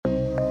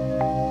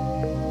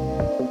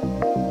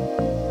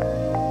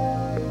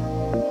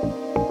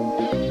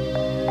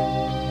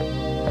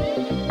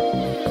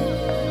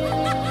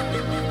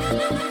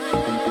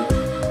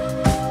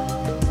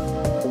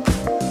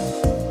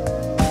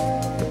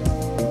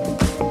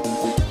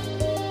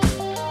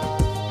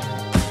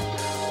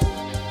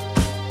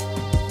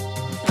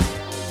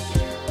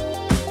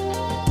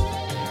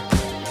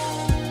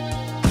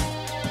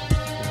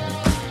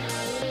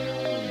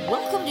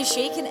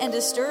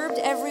Disturbed,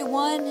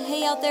 everyone.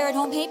 Hey, out there at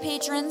home. Hey,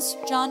 patrons.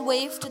 John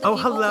waved to the people.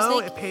 Hello,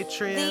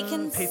 Patreon. They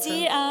can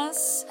see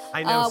us.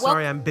 I know,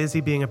 sorry, I'm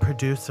busy being a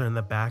producer in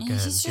the back end,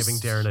 giving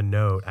Darren a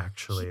note,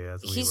 actually,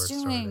 as we were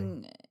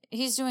starting.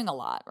 He's doing a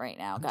lot right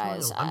now,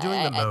 guys. I'm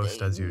doing the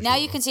most, as usual. Now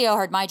you can see how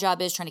hard my job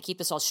is trying to keep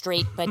this all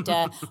straight, but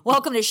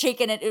welcome to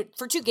Shaken It.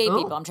 For two gay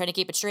people, I'm trying to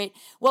keep it straight.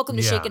 Welcome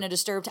to Shaken and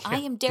Disturbed.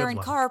 I am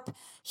Darren Karp,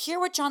 here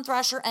with John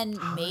Thrasher, and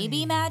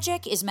maybe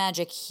Magic. Is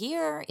Magic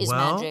here?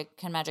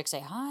 Can Magic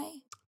say hi?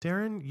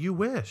 Darren, you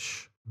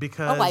wish.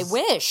 Because I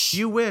wish.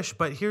 You wish,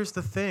 but here's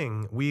the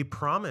thing. We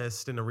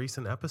promised in a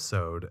recent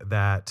episode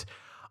that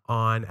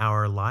on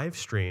our live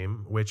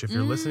stream, which if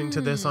you're listening to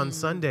this on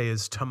Sunday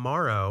is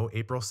tomorrow,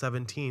 April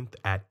 17th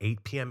at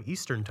 8 p.m.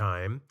 Eastern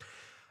time,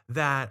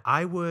 that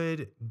I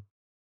would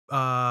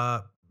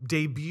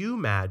debut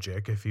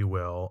Magic, if you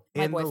will,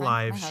 in the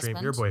live stream.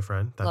 Your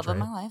boyfriend. That's right.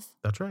 Love of my life.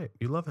 That's right.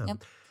 You love him.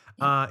 Yep.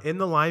 In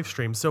the live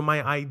stream. So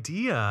my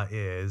idea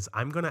is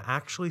I'm going to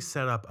actually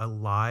set up a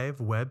live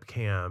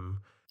webcam.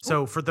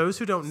 So for those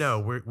who don't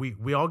know,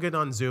 we all get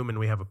on Zoom and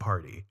we have a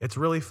party. It's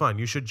really fun.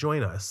 You should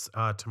join us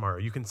tomorrow.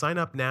 You can sign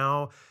up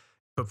now,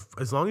 but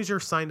as long as you're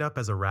signed up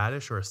as a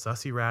radish or a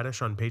sussy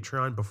radish on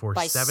Patreon before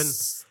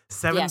 7:30ish.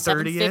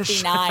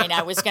 7:59,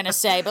 I was going to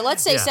say, but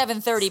let's say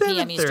 7:30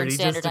 p.m. Eastern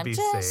Standard Time,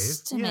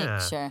 just to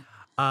make sure.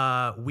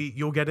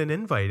 You'll get an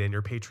invite in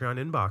your Patreon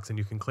inbox, and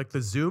you can click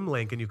the Zoom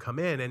link and you come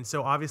in. And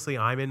so obviously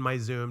I'm in my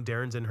Zoom,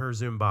 Darren's in her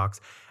Zoom box,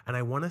 and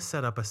I want to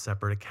set up a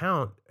separate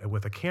account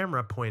with a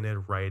camera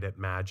pointed right at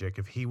Magic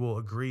if he will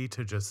agree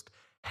to just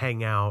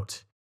hang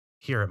out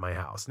here at my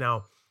house.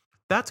 Now,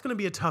 that's going to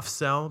be a tough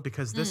sell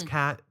because this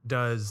cat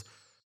does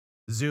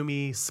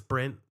zoomy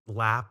sprint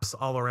laps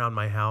all around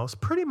my house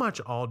pretty much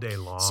all day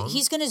long. So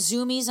he's going to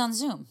zoomies on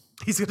Zoom.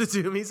 He's going to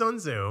zoomies on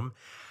Zoom.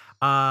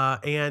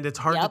 And it's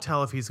hard to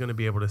tell if he's going to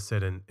be able to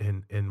sit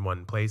in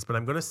one place, but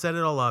I'm going to set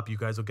it all up. You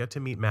guys will get to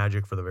meet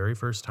Magic for the very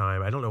first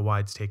time. I don't know why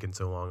it's taken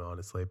so long,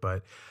 honestly,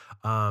 but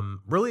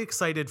really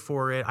excited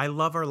for it. I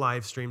love our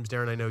live streams,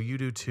 Darren. I know you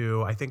do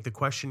too. I think the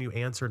question you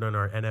answered on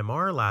our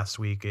NMR last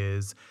week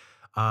is,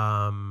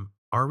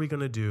 are we going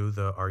to do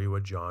the Are You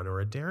a John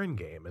or a Darren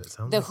game? And it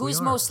sounds like who's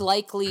most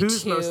likely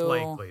who's most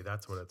likely?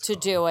 That's what it's to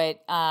called. do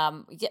it.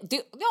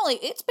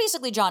 It's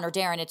basically John or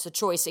Darren. It's a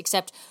choice.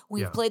 Except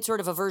we've played sort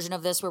of a version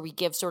of this where we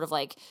give sort of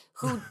like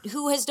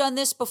who has done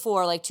this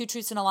before, like two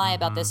truths and a lie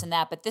about this and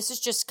that. But this is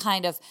just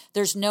kind of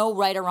there's no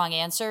right or wrong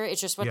answer. It's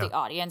just what the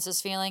audience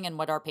is feeling and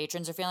what our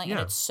patrons are feeling, and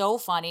it's so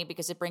funny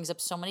because it brings up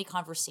so many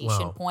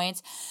conversation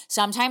points.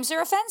 Sometimes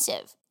they're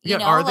offensive.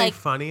 Are they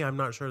funny? I'm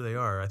not sure they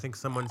are. I think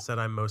someone said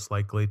I'm most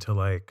likely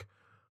to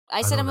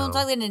I said I'm most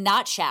likely to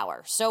not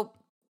shower. So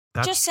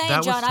just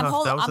saying, John, I'm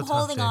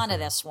holding on to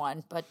this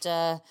one. But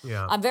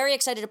I'm very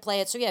excited to play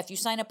it. So if you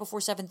sign up before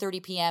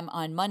 7:30 p.m.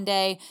 on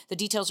Monday, the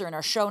details are in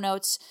our show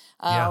notes.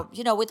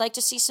 We'd like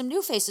to see some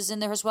new faces in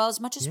there as well, as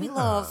much as we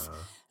love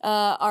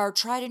our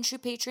tried and true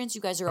patrons.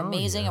 You guys are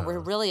amazing, and we're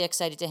really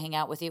excited to hang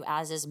out with you,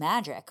 as is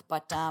Magic.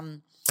 But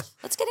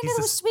let's get into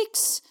this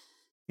week's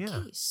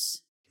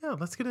case. Yeah,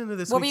 let's get into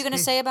this. What were you going to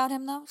say about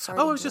him, though? Sorry.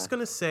 I was just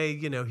going to say,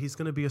 he's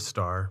going to be a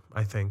star.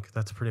 I think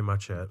that's pretty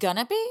much it.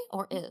 Gonna be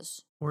or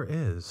is? Or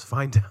is.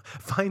 Find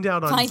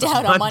out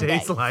on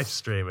Monday's live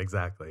stream.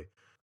 Exactly.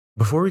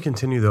 Before we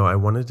continue, though, I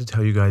wanted to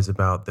tell you guys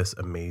about this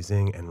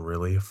amazing and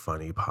really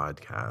funny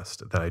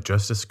podcast that I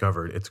just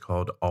discovered. It's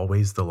called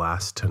Always the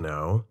Last to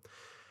Know.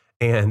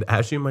 And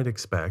as you might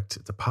expect,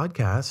 it's a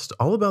podcast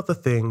all about the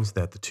things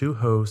that the two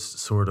hosts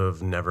sort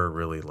of never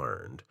really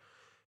learned.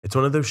 It's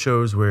one of those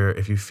shows where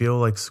if you feel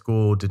like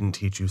school didn't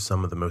teach you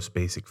some of the most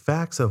basic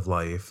facts of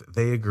life,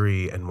 they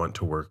agree and want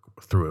to work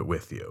through it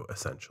with you,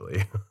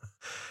 essentially.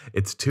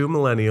 It's two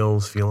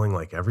millennials feeling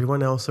like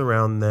everyone else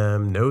around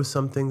them knows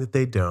something that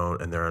they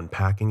don't, and they're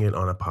unpacking it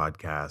on a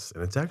podcast.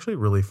 And it's actually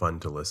really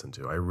fun to listen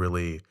to. I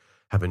really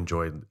have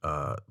enjoyed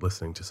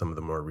listening to some of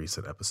the more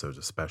recent episodes,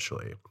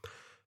 especially.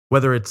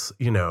 Whether it's,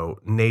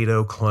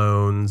 NATO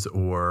clones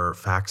or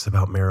facts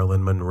about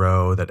Marilyn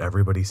Monroe that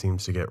everybody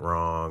seems to get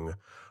wrong,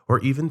 or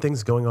even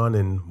things going on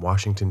in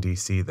Washington,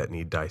 D.C. that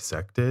need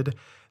dissected,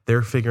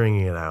 they're figuring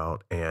it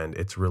out, and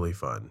it's really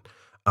fun.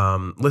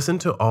 Listen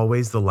to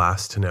Always the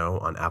Last to Know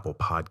on Apple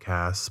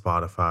Podcasts,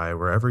 Spotify,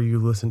 wherever you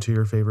listen to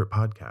your favorite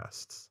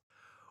podcasts.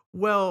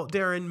 Well,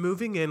 Darren,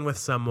 moving in with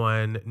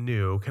someone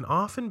new can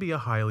often be a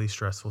highly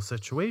stressful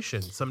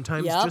situation.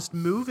 Sometimes just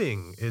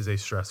moving is a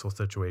stressful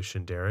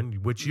situation,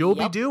 Darren, which you'll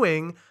be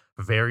doing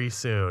very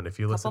soon. If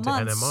you listen to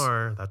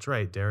NMR, that's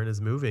right, Darren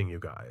is moving, you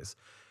guys.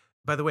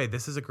 By the way,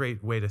 this is a great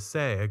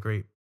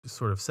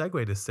sort of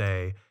segue to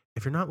say,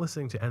 if you're not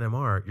listening to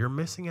NMR, you're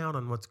missing out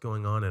on what's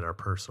going on in our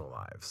personal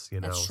lives,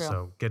 That's true.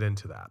 So get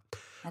into that.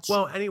 That's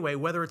Anyway,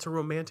 whether it's a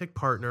romantic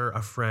partner,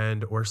 a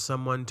friend, or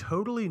someone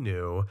totally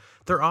new,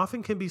 there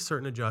often can be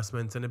certain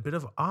adjustments and a bit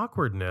of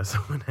awkwardness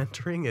when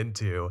entering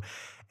into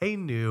a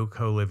new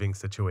co-living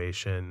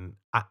situation.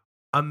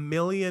 A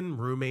million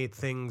roommate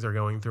things are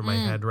going through my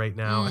head right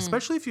now,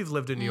 especially if you've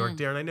lived in New York,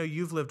 Darren. I know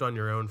you've lived on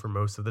your own for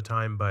most of the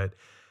time, but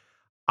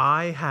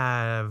I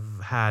have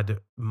had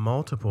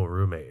multiple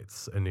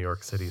roommates in New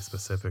York City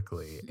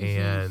specifically,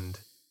 and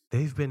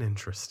they've been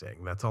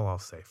interesting. That's all I'll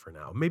say for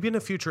now. Maybe in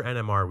a future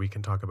NMR we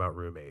can talk about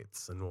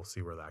roommates, and we'll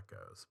see where that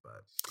goes.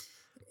 But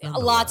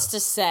lots to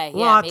say.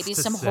 Yeah, maybe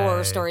some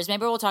horror stories.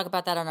 Maybe we'll talk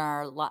about that on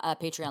our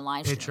Patreon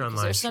live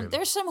stream.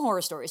 There's some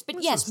horror stories.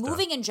 But yes,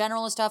 moving in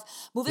general and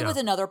stuff, moving with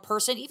another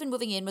person, even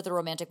moving in with a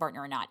romantic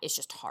partner or not, it's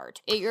just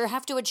hard. You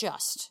have to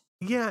adjust.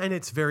 Yeah, and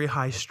it's very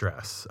high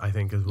stress, I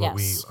think, is what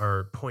we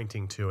are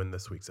pointing to in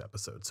this week's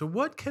episode. So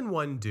what can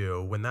one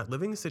do when that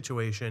living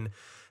situation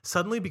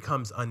suddenly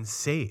becomes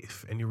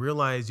unsafe and you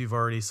realize you've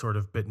already sort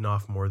of bitten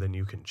off more than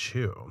you can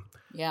chew?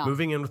 Yeah.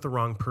 Moving in with the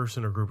wrong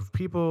person or group of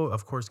people,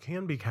 of course,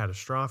 can be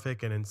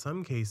catastrophic, and in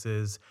some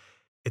cases,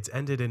 it's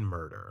ended in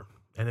murder.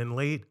 And in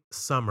late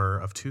summer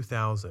of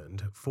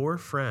 2000, 4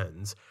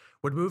 friends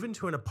would move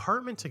into an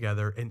apartment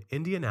together in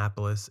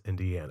Indianapolis,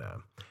 Indiana.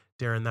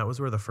 Darren, that was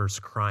where the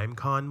first Crime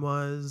Con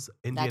was.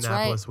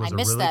 Indianapolis was I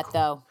missed that,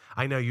 though.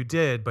 I know you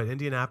did, but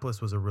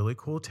Indianapolis was a really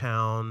cool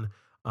town.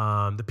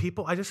 The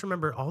people, I just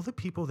remember all the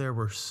people there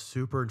were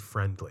super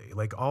friendly.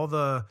 Like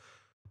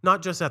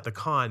not just at the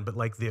con, but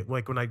like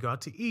when I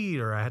got to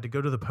eat or I had to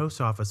go to the post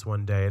office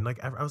one day, and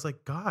like I was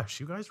like, gosh,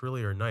 you guys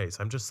really are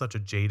nice. I'm just such a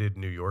jaded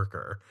New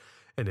Yorker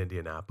in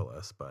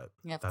Indianapolis, but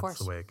that's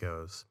the way it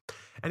goes.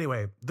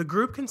 Anyway, the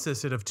group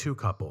consisted of 2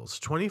 couples,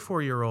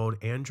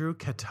 24-year-old Andrew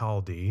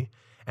Cataldi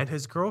and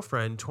his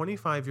girlfriend,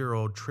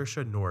 25-year-old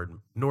Trisha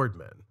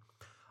Nordman,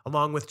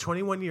 along with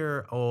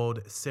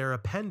 21-year-old Sarah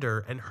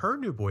Pender and her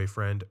new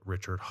boyfriend,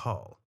 Richard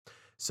Hull.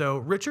 So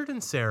Richard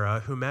and Sarah,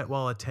 who met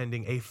while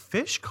attending a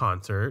Phish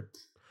concert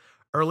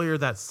earlier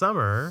that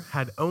summer,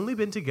 had only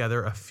been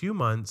together a few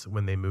months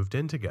when they moved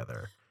in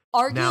together.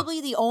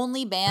 Arguably the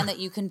only band that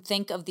you can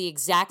think of the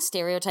exact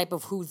stereotype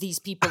of who these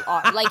people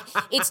are. Like,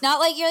 it's not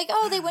like you're like,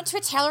 oh, they went to a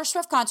Taylor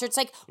Swift concert. It's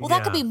like, well,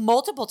 that could be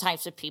multiple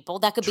types of people.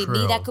 That could be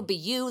me. That could be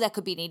you. That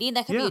could be Nadine.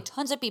 That could be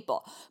tons of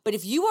people. But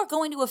if you are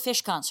going to a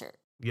Phish concert,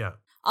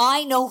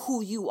 I know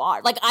who you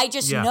are. Like, I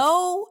just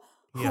know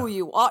who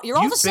you are. You're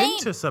all the same. You've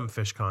been to some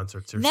Phish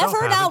concerts yourself,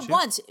 Never, not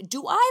once.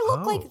 Do I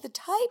look like the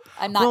type?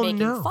 I'm not making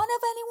fun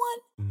of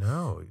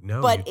anyone.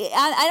 No. But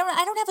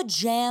I don't have a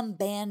jam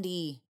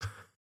bandy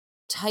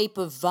type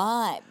of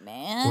vibe,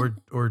 man.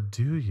 Or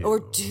do you? Or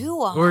do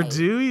I? Or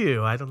do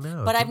you? I don't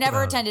know. But I've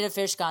never attended a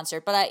Phish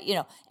concert. But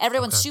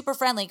everyone's super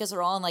friendly because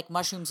they're all on like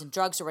mushrooms and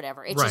drugs or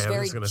whatever. It's just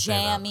very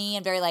jammy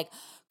and very like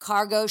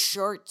cargo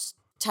shorts,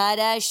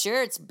 tie-dye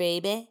shirts,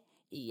 baby.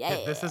 Yeah.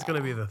 This is going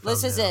to be the thumbnail.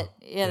 This is it.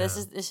 Yeah. This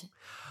is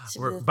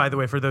by the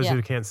way, for those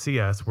who can't see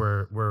us,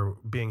 we're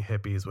being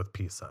hippies with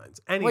peace signs.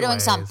 Anyways, we're doing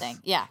something.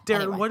 Yeah.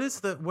 Darren,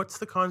 what's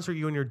the concert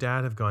you and your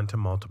dad have gone to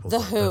multiple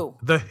times? Who.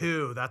 The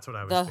Who. That's what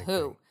I was thinking. The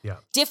Who. Yeah.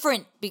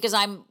 Different because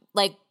I'm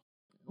like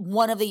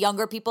one of the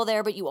younger people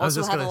there, but you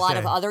also have a lot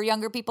of other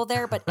younger people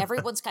there. But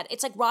everyone's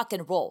it's like rock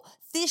and roll.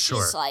 This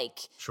is like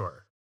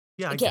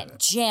Yeah. Again,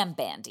 jam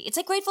bandy. It's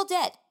like Grateful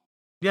Dead.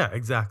 Yeah,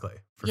 exactly.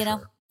 For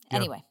sure.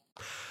 Anyway.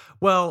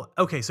 Well,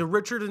 okay, so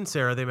Richard and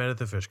Sarah, they met at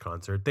the Phish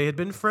concert. They had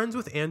been friends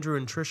with Andrew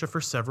and Trisha for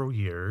several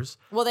years.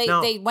 Well,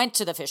 they went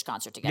to the Phish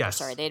concert together. Yes.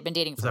 Sorry, they had been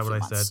dating for a few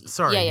months. Is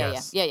that what I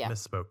said? Sorry, yeah.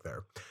 Misspoke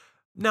there.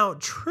 Now,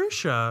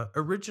 Trisha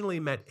originally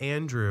met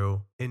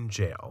Andrew in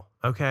jail,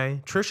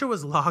 okay? Trisha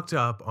was locked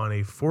up on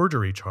a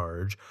forgery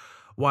charge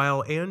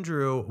while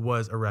Andrew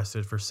was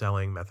arrested for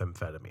selling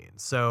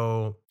methamphetamine.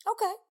 So...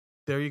 Okay.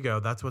 There you go.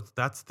 That's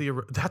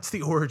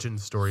the origin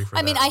story for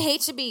I mean, I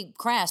hate to be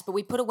crass, but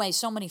we put away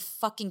so many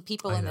fucking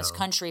people in this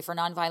country for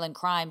nonviolent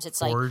crimes.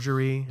 It's like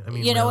forgery. I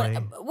mean,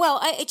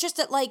 it's just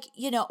that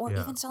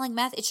even selling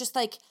meth. It's just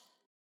like,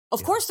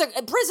 of course,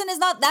 prison is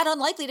not that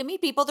unlikely to meet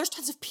people. There's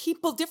tons of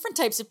people, different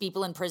types of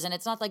people in prison.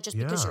 It's not like just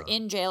because you're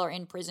in jail or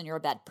in prison, you're a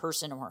bad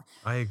person or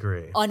I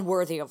agree.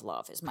 Unworthy of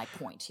love is my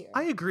point here.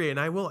 I agree. And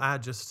I will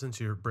add, just since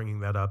you're bringing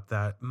that up,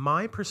 that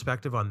my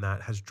perspective on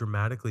that has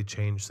dramatically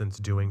changed since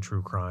doing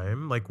true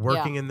crime. Like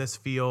working in this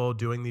field,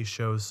 doing these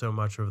shows so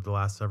much over the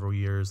last several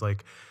years.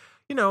 Like,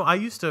 I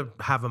used to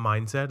have a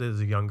mindset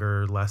as a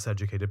younger, less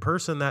educated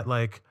person that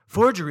like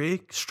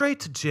forgery, straight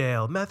to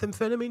jail,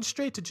 methamphetamine,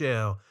 straight to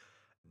jail.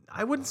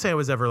 I wouldn't say I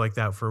was ever like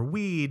that for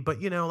weed,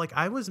 but, like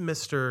I was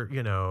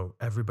Mr.,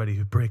 everybody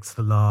who breaks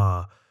the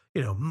law,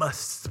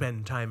 must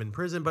spend time in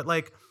prison. But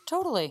like,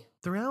 totally.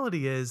 The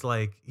reality is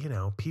like,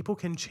 people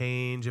can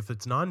change. If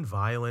it's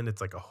nonviolent,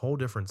 it's like a whole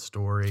different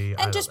story.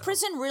 And does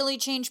prison really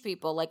change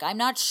people? Like, I'm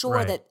not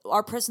sure that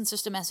our prison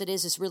system as it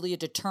is really a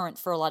deterrent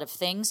for a lot of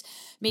things.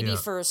 Maybe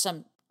for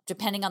some,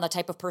 depending on the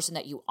type of person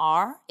that you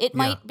are, it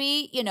might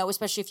be,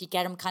 especially if you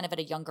get them kind of at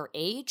a younger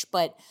age.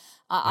 But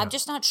I'm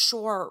just not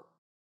sure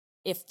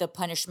if the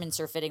punishments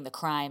are fitting the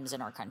crimes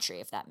in our country,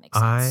 if that makes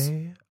sense.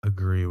 I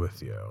agree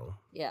with you.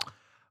 Yeah.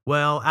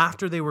 Well,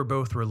 after they were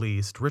both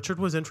released, Richard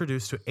was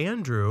introduced to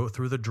Andrew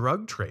through the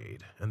drug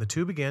trade, and the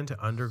two began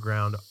an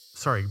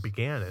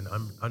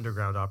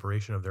underground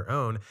operation of their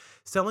own,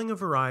 selling a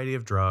variety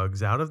of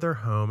drugs out of their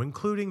home,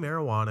 including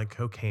marijuana,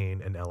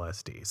 cocaine, and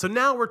LSD. So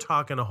now we're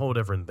talking a whole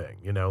different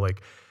thing,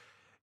 like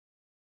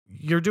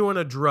you're doing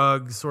a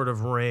drug sort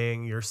of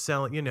ring. You're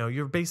selling,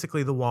 you're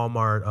basically the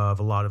Walmart of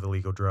a lot of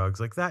illegal drugs.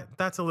 Like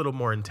that's a little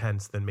more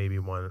intense than maybe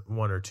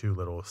one or two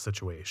little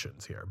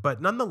situations here.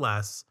 But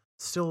nonetheless,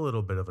 still a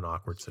little bit of an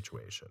awkward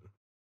situation.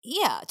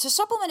 Yeah, to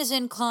supplement his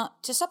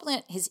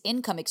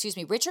income,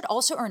 Richard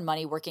also earned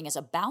money working as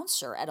a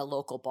bouncer at a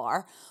local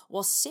bar,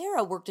 while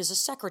Sarah worked as a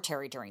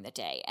secretary during the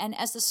day. And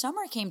as the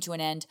summer came to an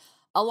end,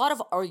 a lot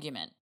of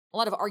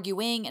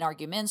arguing and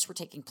arguments were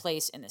taking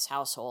place in this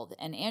household,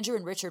 and Andrew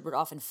and Richard would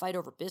often fight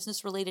over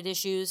business-related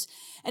issues.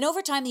 And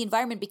over time, the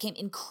environment became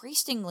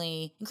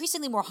increasingly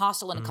more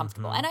hostile and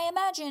uncomfortable. And I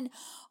imagine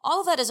all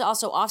of that is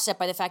also offset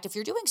by the fact if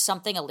you're doing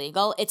something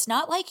illegal, it's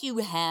not like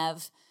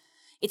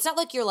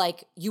you're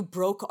like, you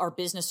broke our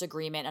business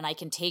agreement and I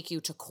can take you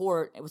to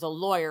court with a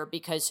lawyer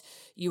because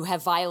you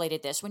have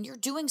violated this. When you're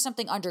doing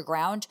something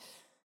underground,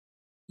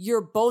 you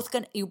both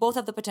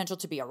have the potential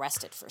to be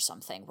arrested for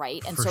something,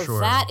 right? And so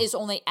that is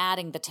only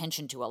adding the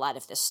tension to a lot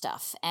of this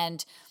stuff.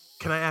 And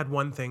can I add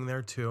one thing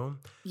there too?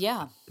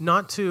 Yeah.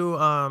 Not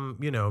to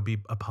be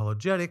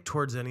apologetic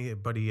towards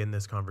anybody in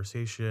this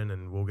conversation,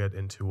 and we'll get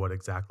into what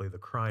exactly the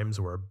crimes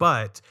were,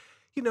 but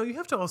you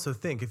have to also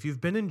think, if you've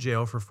been in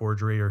jail for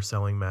forgery or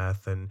selling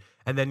meth and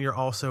then you're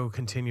also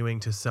continuing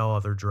to sell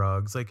other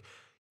drugs, like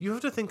you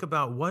have to think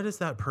about what is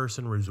that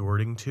person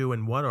resorting to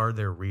and what are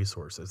their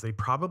resources. They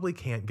probably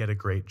can't get a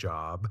great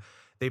job.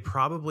 They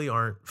probably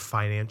aren't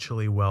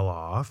financially well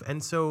off.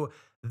 And so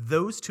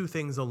those two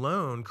things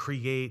alone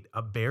create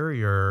a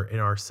barrier in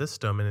our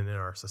system and in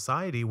our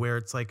society where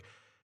it's like,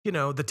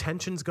 the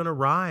tension's going to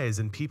rise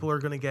and people are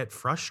going to get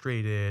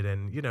frustrated.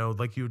 And,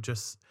 like you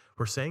just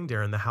were saying,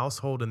 Darren, the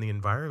household and the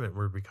environment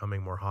were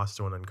becoming more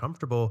hostile and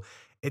uncomfortable.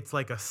 It's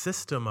like a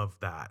system of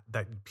that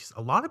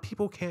a lot of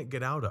people can't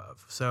get out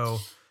of. So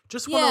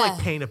just want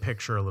to paint a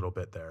picture a little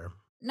bit there.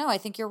 No, I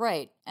think you're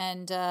right.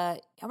 And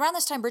around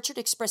this time, Richard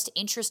expressed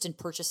interest in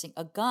purchasing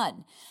a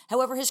gun.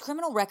 However, his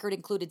criminal record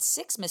included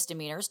 6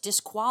 misdemeanors,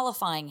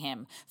 disqualifying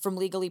him from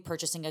legally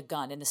purchasing a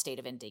gun in the state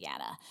of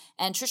Indiana.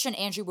 And Trisha and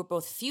Andrew were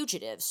both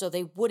fugitives, so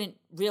they wouldn't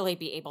really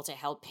be able to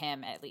help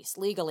him, at least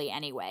legally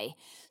anyway.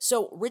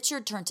 So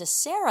Richard turned to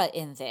Sarah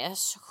in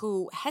this,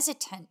 who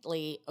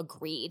hesitantly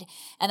agreed.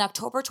 And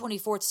October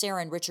 24th,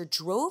 Sarah and Richard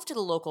drove to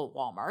the local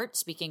Walmart,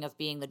 speaking of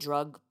being the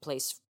drug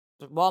place,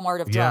 the Walmart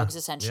of drugs,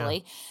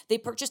 essentially. Yeah. They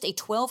purchased a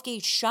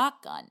 12-gauge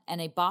shotgun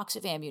and a box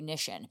of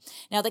ammunition.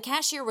 Now, the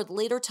cashier would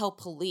later tell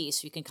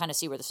police, you can kind of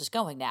see where this is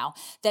going now,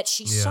 that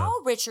she saw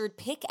Richard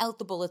pick out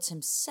the bullets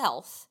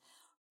himself,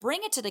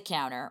 bring it to the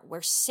counter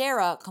where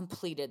Sarah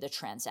completed the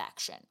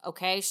transaction.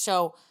 Okay,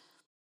 so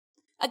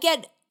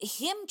again,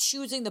 him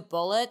choosing the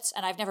bullets,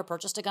 and I've never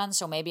purchased a gun,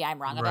 so maybe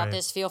I'm wrong about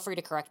this. Feel free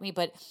to correct me,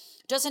 but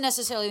doesn't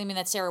necessarily mean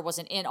that Sarah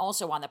wasn't in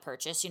also on the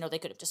purchase. They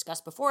could have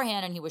discussed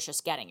beforehand and he was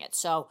just getting it.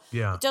 So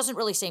it doesn't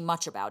really say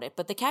much about it.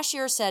 But the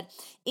cashier said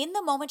in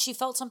the moment she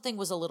felt something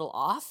was a little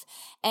off.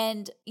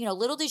 And,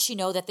 little did she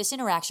know that this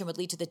interaction would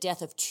lead to the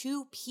death of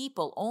 2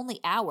 people only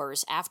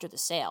hours after the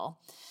sale.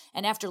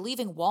 And after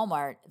leaving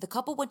Walmart, the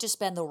couple went to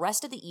spend the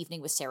rest of the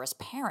evening with Sarah's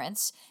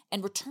parents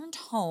and returned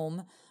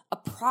home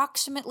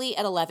approximately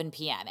at 11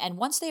 p.m. And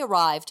once they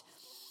arrived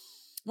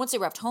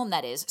home,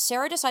 that is,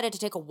 Sarah decided to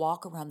take a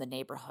walk around the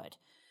neighborhood.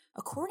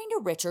 According to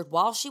Richard,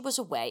 while she was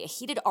away, a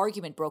heated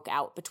argument broke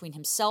out between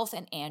himself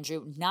and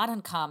Andrew, not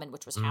uncommon,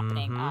 which was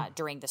happening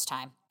during this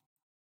time.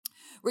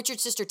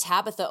 Richard's sister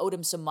Tabitha owed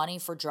him some money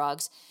for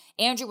drugs.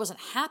 Andrew wasn't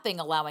happy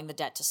allowing the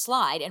debt to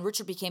slide, and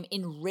Richard became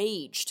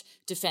enraged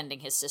defending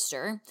his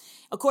sister.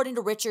 According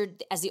to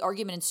Richard, as the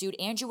argument ensued,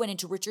 Andrew went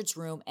into Richard's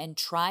room and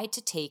tried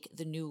to take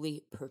the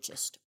newly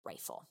purchased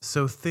rifle.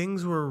 So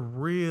things were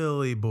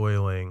really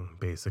boiling,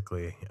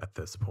 basically, at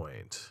this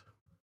point.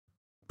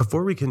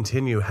 Before we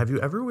continue, have you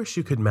ever wished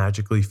you could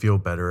magically feel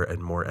better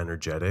and more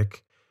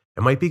energetic?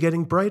 It might be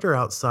getting brighter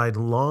outside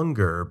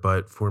longer,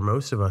 but for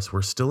most of us,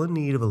 we're still in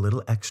need of a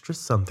little extra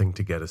something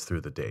to get us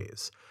through the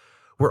days.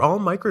 We're all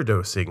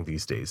microdosing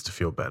these days to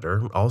feel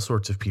better. All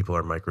sorts of people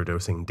are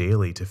microdosing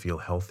daily to feel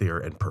healthier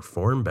and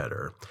perform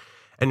better.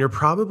 And you're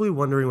probably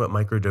wondering what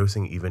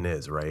microdosing even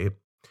is, right?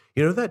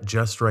 You know that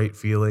just right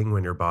feeling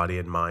when your body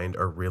and mind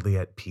are really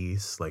at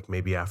peace, like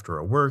maybe after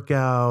a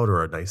workout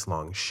or a nice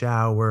long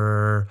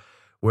shower,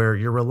 where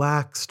you're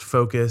relaxed,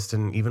 focused,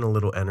 and even a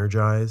little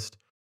energized?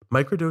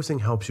 Microdosing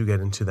helps you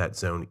get into that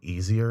zone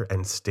easier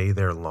and stay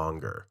there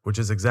longer, which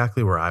is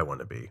exactly where I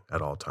want to be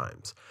at all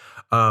times.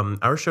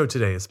 Our show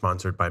today is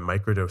sponsored by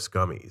Microdose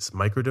Gummies.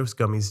 Microdose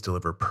Gummies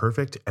deliver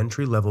perfect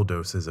entry-level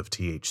doses of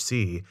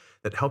THC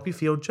that help you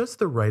feel just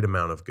the right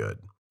amount of good.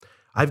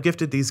 I've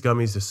gifted these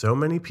gummies to so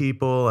many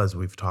people, as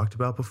we've talked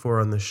about before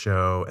on the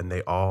show, and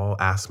they all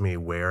ask me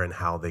where and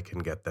how they can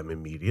get them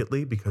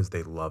immediately because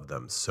they love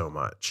them so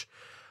much.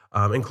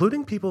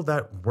 Including people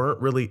that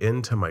weren't really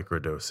into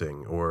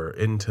microdosing or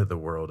into the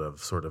world of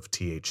sort of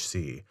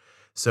THC.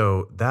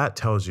 So that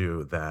tells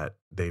you that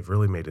they've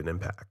really made an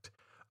impact.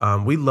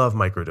 We love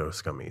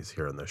Microdose gummies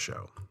here on this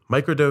show.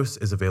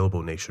 Microdose is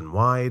available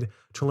nationwide.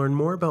 To learn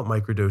more about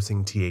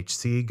microdosing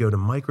THC, go to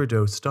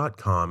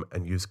microdose.com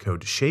and use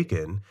code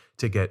SHAKEN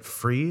to get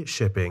free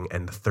shipping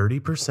and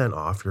 30%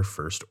 off your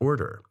first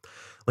order.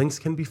 Links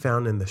can be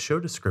found in the show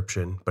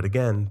description, but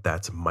again,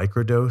 that's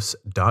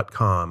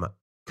microdose.com,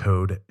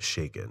 code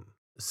SHAKEN.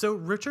 So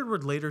Richard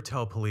would later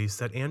tell police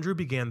that Andrew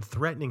began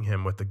threatening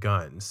him with the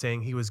gun,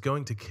 saying he was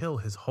going to kill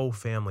his whole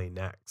family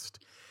next.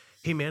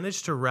 He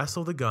managed to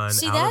wrestle the gun.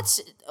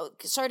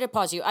 Sorry to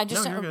pause you. I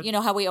just, you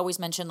know how we always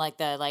mention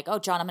oh,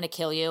 John, I'm going to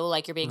kill you.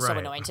 Like, you're being so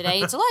annoying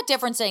today. It's a lot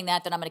different saying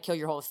that than I'm going to kill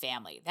your whole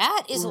family.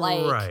 That is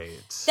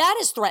that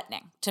is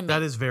threatening to me.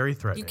 That is very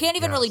threatening. You can't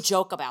even really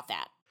joke about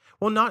that.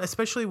 Well, not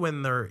especially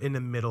when they're in the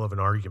middle of an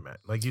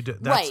argument. Like you do,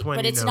 that's when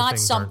but it's not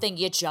something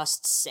you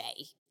just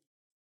say.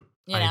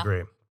 I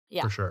agree.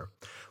 Yeah. For sure.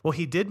 Well,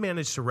 he did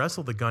manage to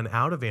wrestle the gun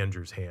out of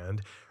Andrew's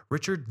hand.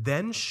 Richard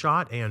then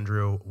shot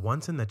Andrew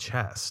once in the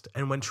chest,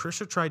 and when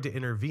Trisha tried to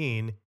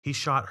intervene, he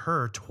shot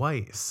her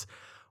twice,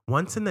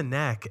 once in the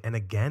neck and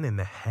again in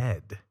the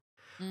head.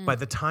 By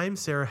the time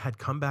Sarah had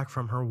come back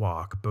from her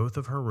walk, both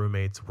of her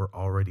roommates were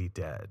already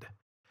dead.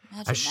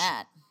 Imagine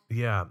that.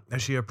 Yeah.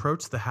 As she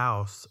approached the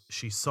house,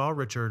 she saw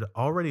Richard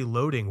already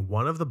loading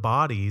one of the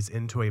bodies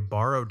into a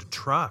borrowed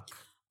truck.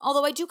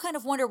 Although I do kind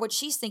of wonder what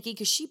she's thinking,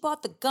 because she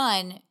bought the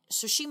gun,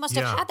 so she must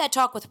have had that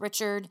talk with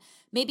Richard.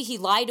 Maybe he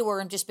lied to her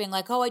and just being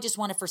like, oh, I just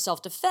want it for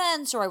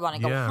self-defense, or I want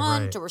to go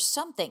hunt, or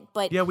something.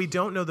 But yeah, we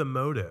don't know the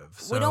motive.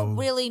 So. We don't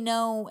really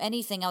know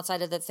anything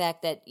outside of the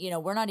fact that,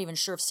 we're not even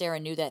sure if Sarah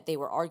knew that they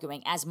were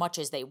arguing as much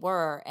as they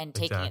were and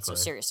taking it so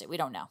seriously. We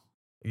don't know.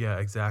 Yeah,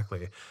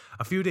 exactly.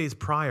 A few days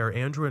prior,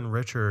 Andrew and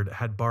Richard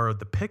had borrowed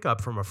the pickup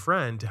from a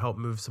friend to help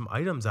move some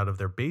items out of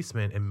their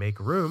basement and make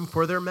room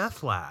for their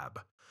meth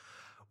lab.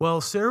 Well,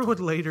 Sarah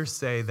would later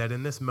say that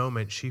in this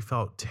moment she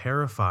felt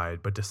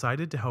terrified, but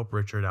decided to help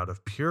Richard out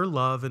of pure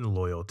love and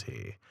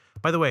loyalty.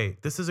 By the way,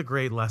 this is a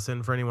great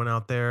lesson for anyone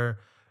out there.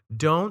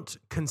 Don't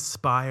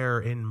conspire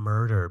in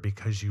murder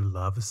because you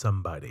love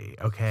somebody,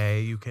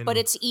 okay? But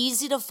it's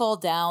easy to fall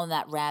down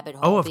that rabbit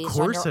hole. Oh, of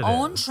course it is. Your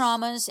own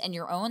traumas and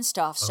your own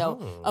stuff.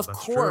 So, of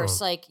course,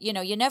 true.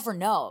 You never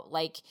know.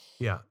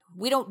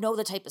 We don't know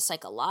the type of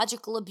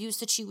psychological abuse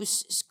that she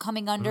was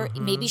coming under.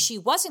 Mm-hmm. Maybe she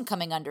wasn't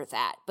coming under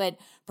that, but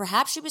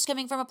perhaps she was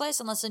coming from a place,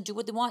 and listen, do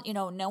what they want.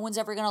 No one's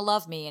ever going to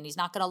love me, and he's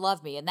not going to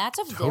love me. And that's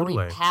a very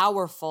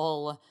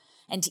powerful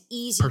and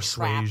easy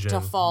trap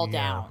to fall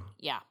down.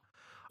 Yeah.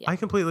 I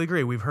completely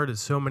agree. We've heard it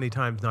so many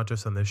times, not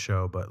just on this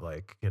show, but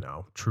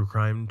true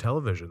crime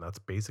television. That's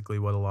basically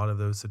what a lot of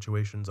those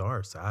situations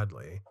are,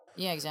 sadly.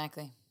 Yeah,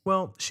 exactly.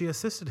 Well, she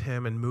assisted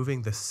him in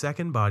moving the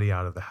second body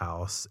out of the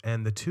house,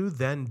 and the two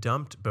then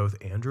dumped both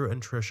Andrew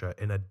and Trisha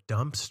in a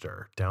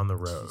dumpster down the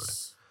road.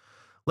 Jeez.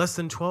 Less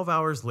than 12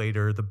 hours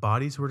later, the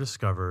bodies were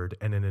discovered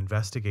and an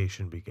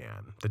investigation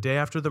began. The day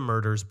after the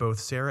murders, both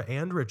Sarah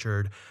and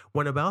Richard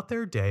went about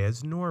their day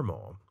as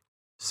normal.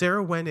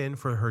 Sarah went in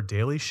for her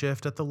daily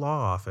shift at the law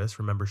office.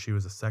 Remember, she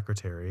was a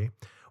secretary,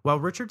 while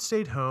Richard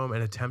stayed home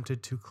and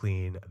attempted to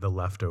clean the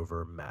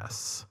leftover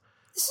mess.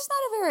 This is not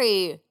a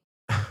very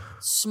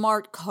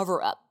smart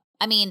cover-up.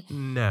 I mean,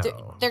 no.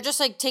 They're just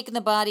taking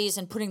the bodies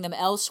and putting them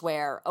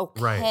elsewhere.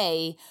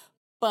 Okay,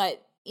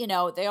 but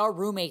they are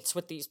roommates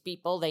with these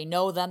people. They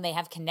know them. They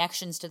have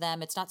connections to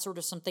them. It's not sort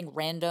of something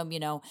random.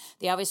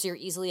 They obviously are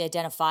easily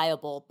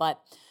identifiable, but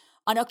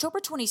on October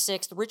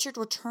 26th, Richard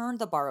returned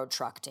the borrowed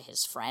truck to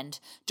his friend.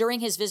 During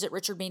his visit,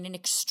 Richard made an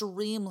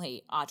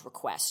extremely odd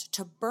request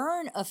to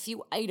burn a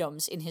few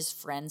items in his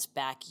friend's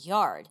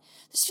backyard.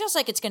 This feels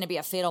like it's going to be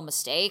a fatal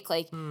mistake.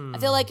 I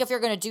feel like if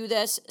you're going to do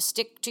this,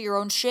 stick to your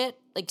own shit.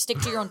 Stick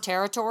to your own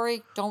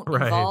territory. Don't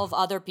involve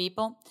other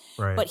people.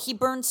 Right. But he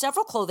burned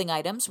several clothing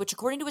items, which,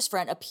 according to his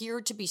friend,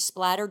 appeared to be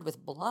splattered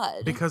with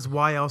blood. Because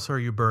why else are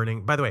you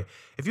burning? By the way,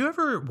 if you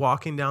ever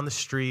walking down the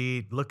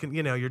street, looking,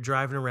 you're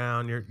driving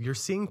around, you're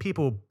seeing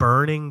people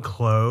burning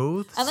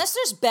clothes. Unless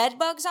there's bed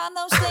bugs on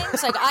those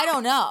things, I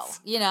don't know.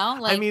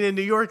 I mean, in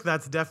New York,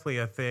 that's definitely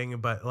a thing,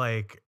 but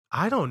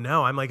I don't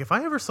know. I'm if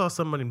I ever saw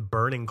someone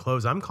burning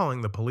clothes, I'm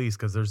calling the police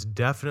because there's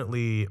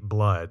definitely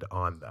blood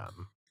on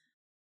them.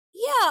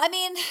 Yeah, I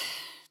mean,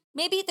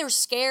 maybe they're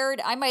scared.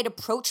 I might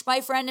approach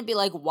my friend and be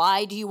like,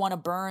 why do you want to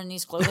burn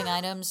these clothing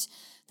items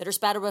that are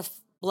spattered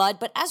with blood?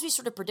 But as we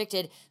sort of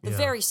predicted, the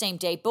very same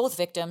day, both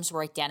victims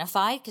were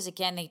identified because,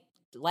 again, they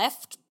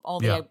left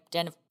all the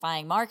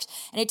identifying marks.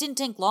 And it didn't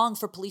take long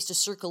for police to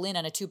circle in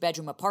on a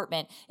 2-bedroom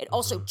apartment. It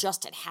also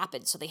just had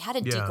happened, so they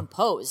hadn't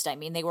decomposed. I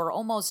mean, they were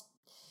almost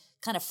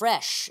kind of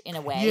fresh in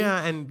a way.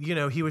 Yeah, and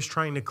he was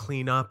trying to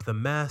clean up the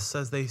mess,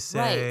 as they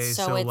say. Right,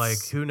 so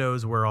who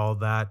knows where all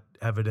that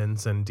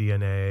evidence and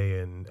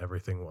DNA and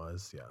everything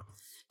was. Yeah.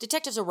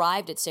 Detectives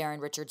arrived at Sarah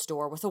and Richard's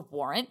door with a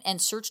warrant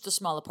and searched the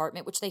small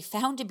apartment, which they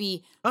found to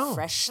be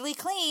freshly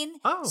clean,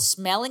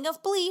 smelling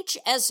of bleach,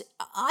 as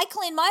I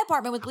clean my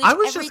apartment with bleach every day.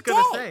 I was just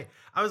going to say,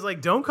 I was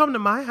like, don't come to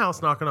my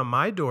house knocking on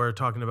my door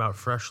talking about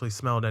freshly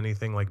smelled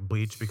anything like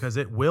bleach, because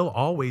it will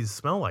always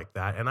smell like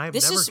that, and I've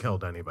never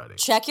killed anybody.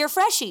 Check your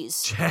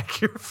freshies. Check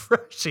your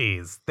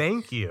freshies.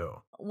 Thank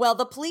you. Well,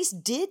 the police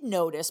did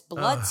notice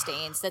blood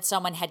stains that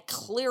someone had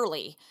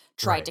clearly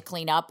tried to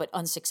clean up, but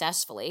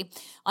unsuccessfully.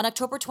 On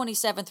October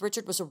 27th,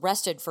 Richard was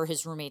arrested for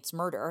his roommate's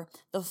murder.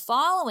 The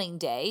following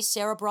day,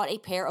 Sarah brought a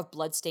pair of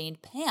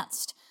blood-stained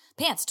pants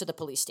to the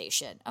police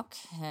station.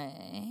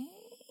 Okay.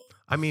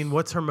 I mean,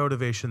 what's her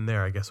motivation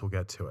there? I guess we'll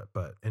get to it,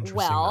 but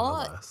interesting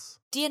nonetheless.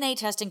 DNA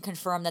testing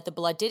confirmed that the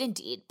blood did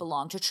indeed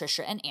belong to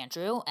Trisha and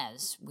Andrew,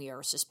 as we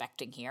are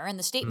suspecting here. And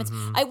the statements,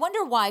 I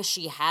wonder why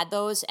she had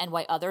those and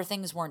why other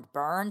things weren't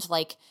burned.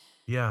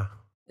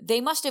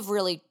 He must have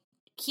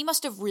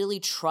really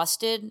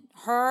trusted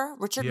her.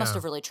 Richard must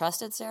have really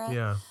trusted Sarah.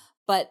 Yeah.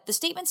 But the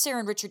statements Sarah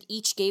and Richard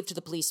each gave to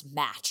the police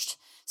matched,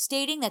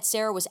 stating that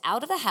Sarah was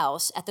out of the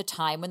house at the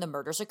time when the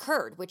murders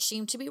occurred, which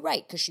seemed to be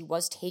right because she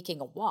was taking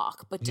a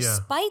walk. But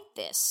despite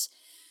this,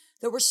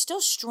 there were still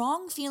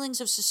strong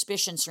feelings of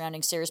suspicion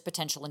surrounding Sarah's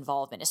potential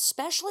involvement,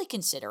 especially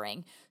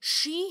considering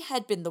she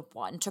had been the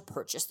one to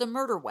purchase the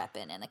murder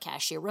weapon, and the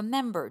cashier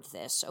remembered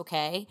this,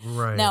 okay?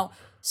 Right. Now,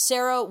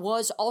 Sarah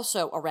was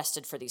also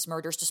arrested for these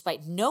murders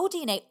despite no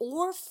DNA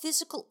or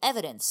physical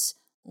evidence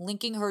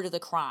linking her to the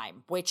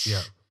crime, which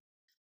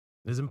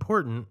is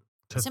important.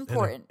 It's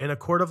important. In a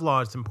court of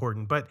law, it's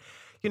important. But,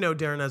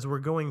 Darren, as we're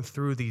going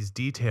through these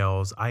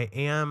details, I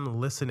am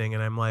listening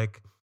and I'm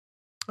like,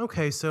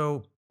 okay,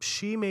 so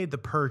she made the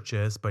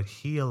purchase, but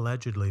he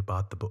allegedly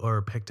bought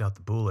picked out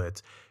the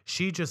bullets.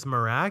 She just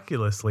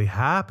miraculously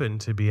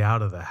happened to be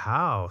out of the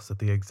house at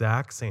the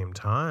exact same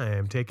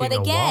time, taking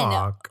a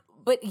walk.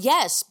 But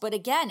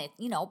again,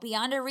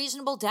 beyond a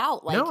reasonable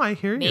doubt. No, I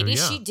hear you. Maybe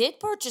she did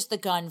purchase the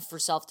gun for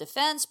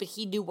self-defense, but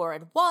he knew where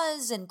it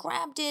was and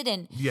grabbed it.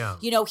 And,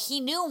 he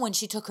knew when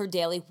she took her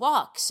daily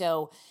walk.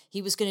 So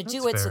he was going to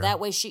do it. Fair. So that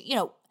way she,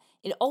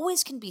 it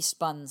always can be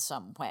spun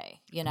some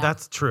way,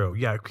 That's true.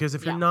 Yeah, because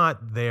if you're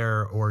not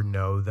there or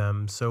know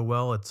them so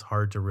well, it's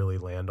hard to really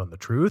land on the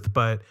truth.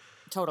 But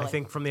totally. I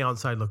think from the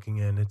outside looking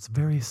in, it's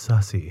very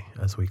sussy,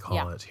 as we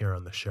call it here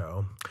on the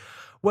show.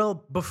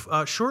 Well,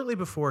 shortly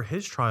before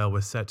his trial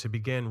was set to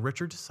begin,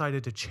 Richard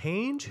decided to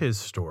change his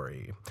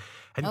story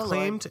and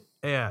claimed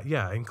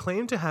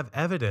to have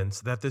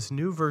evidence that this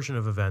new version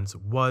of events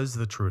was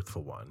the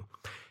truthful one.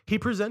 He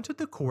presented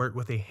the court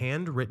with a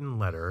handwritten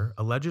letter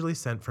allegedly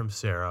sent from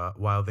Sarah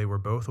while they were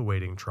both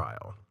awaiting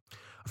trial.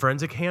 A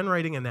forensic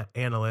handwriting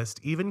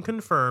analyst even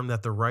confirmed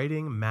that the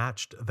writing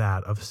matched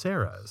that of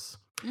Sarah's.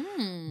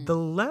 The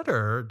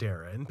letter,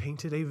 Darren,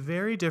 painted a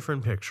very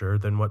different picture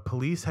than what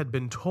police had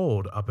been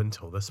told up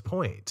until this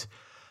point.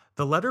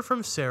 The letter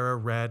from Sarah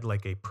read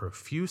like a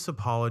profuse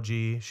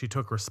apology. She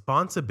took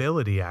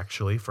responsibility,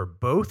 actually, for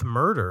both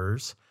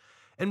murders,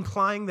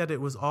 implying that it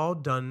was all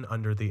done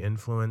under the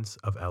influence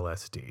of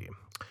LSD.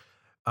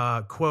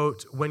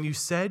 Quote, "When you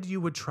said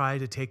you would try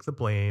to take the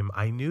blame,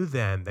 I knew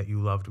then that you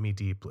loved me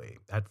deeply.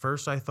 At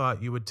first I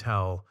thought you would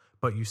tell,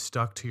 but you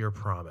stuck to your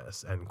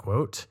promise," end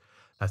quote.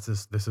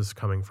 This is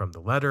coming from the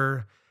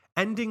letter,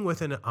 ending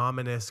with an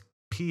ominous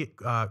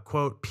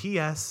quote,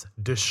 "P.S.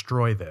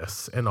 Destroy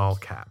this," in all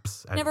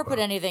caps. Never put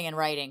anything in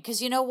writing,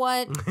 because you know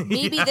what?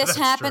 Maybe this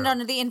happened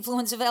under the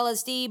influence of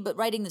LSD, but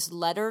writing this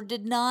letter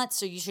did not,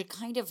 so you should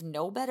kind of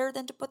know better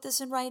than to put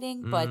this in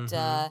writing, but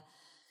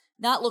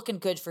not looking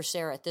good for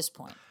Sarah at this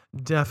point.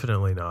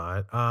 Definitely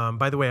not.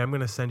 By the way, I'm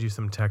going to send you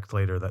some text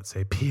later that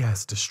say,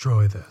 "P.S.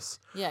 Destroy this."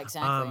 Yeah,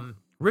 exactly.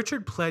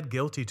 Richard pled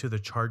guilty to the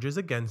charges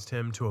against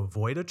him to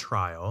avoid a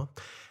trial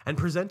and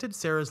presented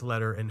Sarah's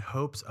letter in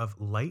hopes of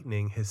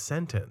lightening his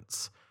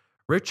sentence.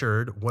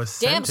 Richard was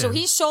sentenced. Damn, so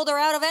he sold her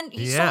out sold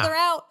her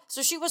out.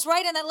 So she was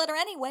right in that letter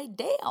anyway.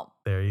 Damn.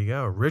 There you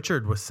go.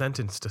 Richard was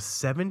sentenced to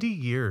 70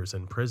 years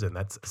in prison.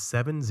 That's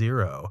 70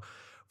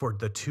 for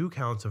the 2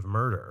 counts of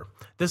murder.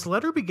 This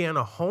letter began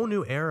a whole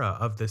new era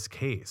of this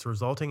case,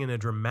 resulting in a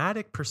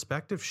dramatic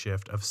perspective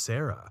shift of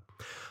Sarah.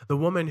 The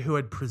woman who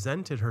had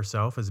presented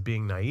herself as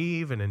being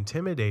naive and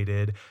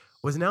intimidated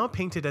was now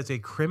painted as a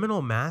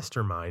criminal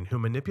mastermind who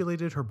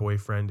manipulated her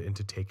boyfriend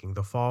into taking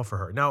the fall for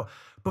her. Now,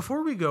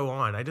 before we go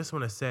on, I just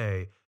want to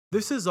say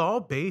this is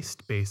all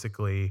based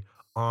basically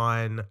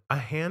on a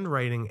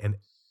handwriting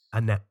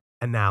and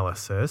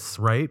analysis,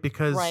 right?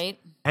 Because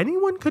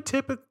anyone could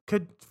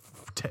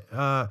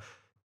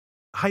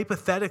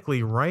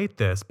hypothetically write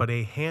this, but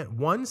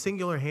one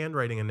singular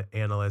handwriting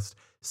analyst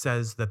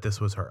says that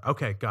this was her.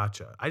 Okay,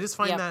 gotcha. I just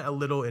find that a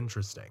little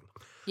interesting.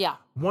 Yeah.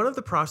 One of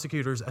the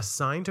prosecutors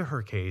assigned to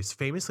her case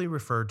famously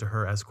referred to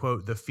her as,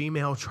 quote, "the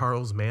female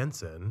Charles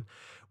Manson,"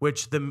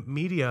 which the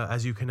media,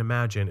 as you can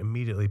imagine,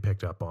 immediately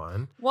picked up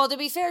on. Well, to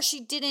be fair,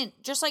 she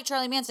didn't, just like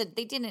Charlie Manson,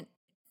 they didn't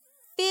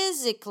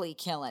physically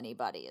kill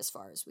anybody as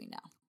far as we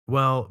know.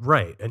 Well,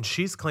 right. And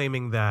she's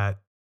claiming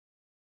that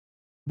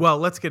Well,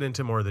 let's get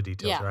into more of the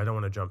details here. I don't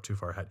want to jump too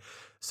far ahead.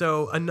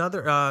 So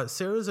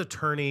Sarah's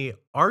attorney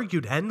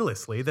argued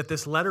endlessly that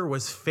this letter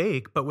was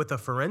fake, but with a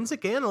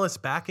forensic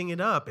analyst backing it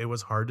up, it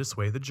was hard to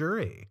sway the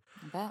jury.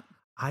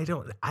 I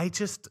don't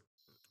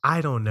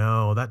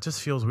know. That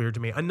just feels weird to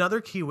me.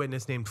 Another key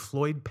witness named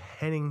Floyd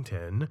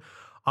Pennington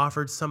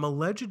offered some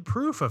alleged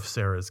proof of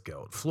Sarah's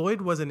guilt.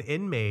 Floyd was an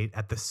inmate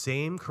at the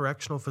same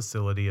correctional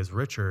facility as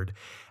Richard,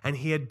 and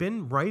he had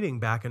been writing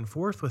back and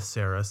forth with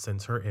Sarah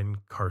since her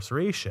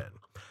incarceration.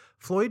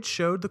 Floyd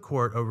showed the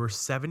court over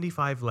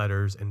 75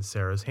 letters in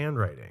Sarah's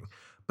handwriting,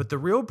 but the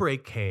real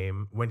break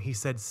came when he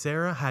said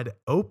Sarah had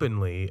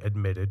openly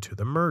admitted to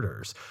the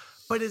murders.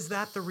 But is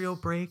that the real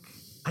break?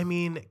 I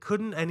mean,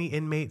 couldn't any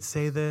inmate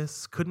say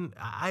this?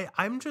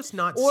 I'm just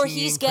not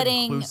seeing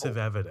conclusive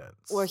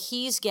evidence. Or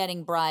he's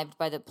getting bribed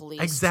by the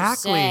police.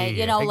 Exactly.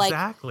 To say,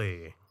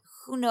 exactly.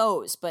 Who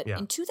knows? But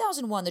in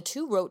 2001, the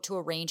two wrote to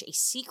arrange a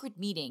secret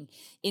meeting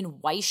in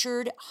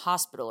Wishard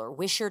Hospital.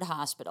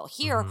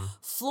 Here,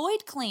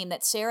 Floyd claimed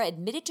that Sarah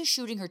admitted to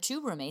shooting her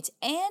two roommates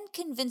and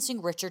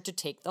convincing Richard to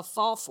take the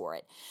fall for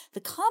it.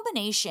 The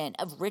combination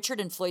of Richard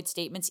and Floyd's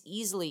statements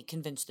easily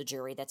convinced the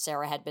jury that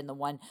Sarah had been the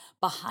one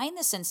behind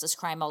the senseless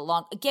crime all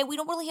along. Again, we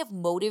don't really have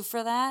motive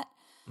for that.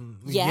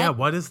 Yet. Yeah,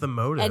 what is the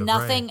motive? And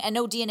nothing, and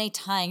no DNA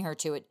tying her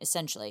to it,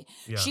 essentially.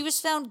 Yeah. She was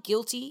found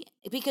guilty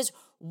because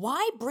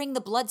why bring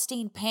the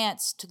bloodstained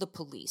pants to the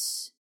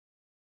police?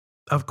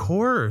 Of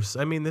course.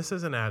 I mean, this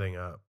isn't adding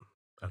up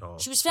at all.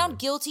 She was found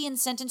guilty and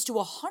sentenced to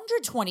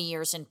 120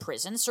 years in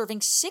prison,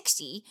 serving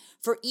 60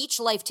 for each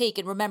life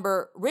taken.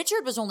 Remember,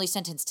 Richard was only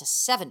sentenced to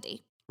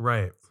 70.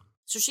 Right.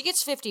 So she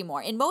gets 50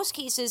 more. In most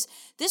cases,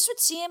 this would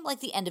seem like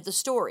the end of the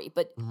story,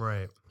 but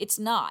it's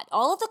not.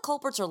 All of the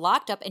culprits are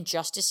locked up and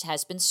justice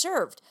has been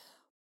served.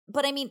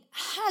 But I mean,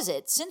 has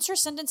it? Since her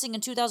sentencing in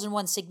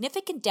 2001,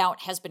 significant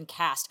doubt has been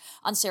cast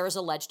on Sarah's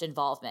alleged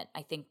involvement.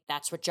 I think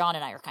that's what John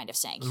and I are kind of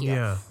saying here.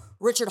 Yeah.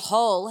 Richard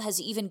Hull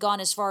has even gone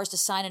as far as to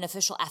sign an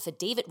official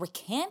affidavit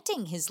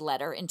recanting his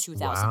letter in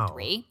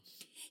 2003. Wow.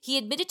 He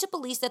admitted to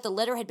police that the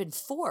letter had been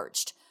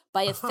forged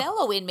by a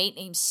fellow inmate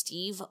named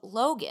Steve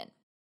Logan.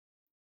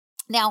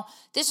 Now,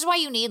 this is why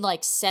you need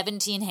like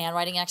 17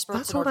 handwriting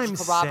experts in order to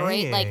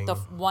corroborate. Saying. Like the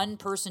one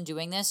person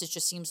doing this, it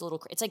just seems a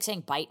little. It's like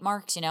saying bite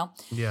marks, you know?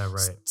 Yeah,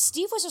 right.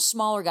 Steve was a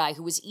smaller guy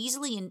who was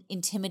easily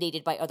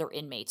intimidated by other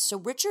inmates, so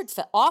Richard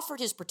offered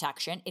his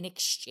protection in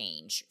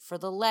exchange for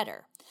the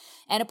letter.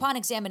 And upon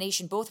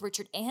examination, both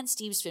Richard and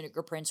Steve's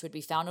fingerprints would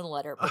be found in the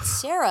letter, but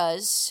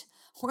Sarah's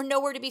were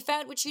nowhere to be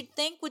found, which you'd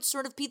think would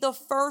sort of be the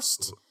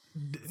first.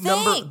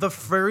 The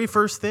very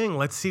first thing.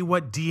 Let's see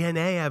what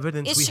DNA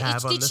evidence we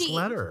have on this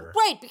letter.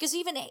 Right, because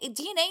even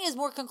DNA is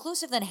more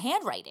conclusive than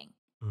handwriting.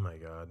 Oh my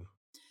God.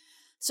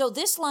 So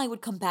this lie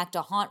would come back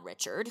to haunt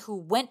Richard, who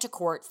went to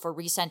court for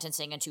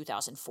resentencing in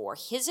 2004.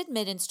 His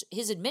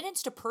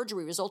admittance to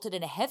perjury resulted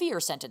in a heavier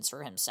sentence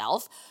for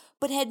himself,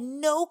 but had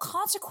no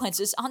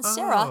consequences on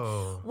Sarah,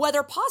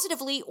 whether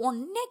positively or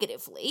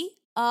negatively.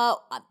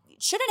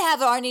 Shouldn't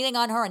have anything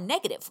on her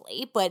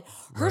negatively, but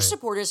her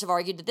supporters have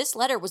argued that this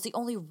letter was the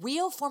only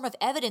real form of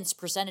evidence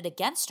presented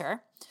against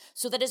her,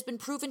 so that has been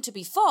proven to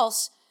be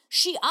false.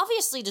 She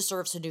obviously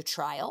deserves a new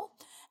trial,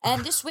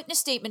 and this witness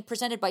statement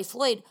presented by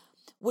Floyd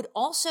would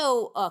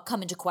also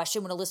come into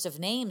question when a list of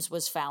names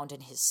was found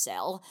in his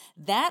cell.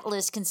 That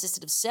list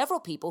consisted of several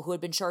people who had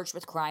been charged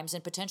with crimes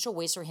and potential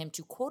ways for him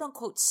to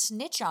quote-unquote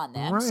snitch on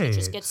them,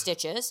 snitches get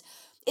stitches,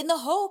 in the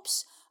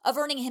hopes of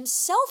earning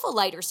himself a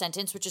lighter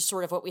sentence, which is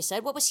sort of what we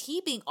said. What was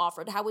he being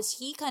offered? How was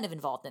he kind of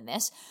involved in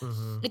this?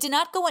 It did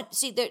not go on.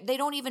 See, they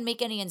don't even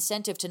make any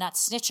incentive to not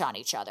snitch on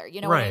each other. You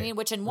know what I mean?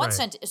 Which in one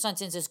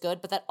sentence is good,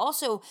 but that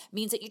also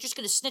means that you're just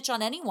going to snitch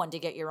on anyone to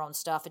get your own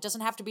stuff. It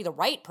doesn't have to be the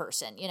right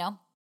person, you know?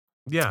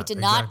 Yeah, it did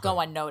not go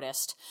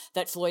unnoticed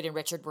that Floyd and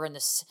Richard were in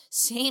the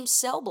same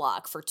cell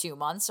block for 2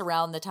 months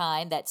around the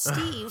time that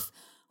Steve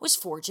was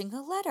forging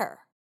the letter.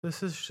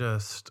 This is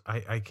just,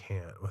 I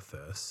can't with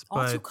this.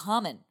 All too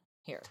common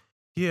here.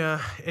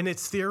 Yeah, and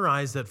it's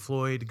theorized that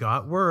Floyd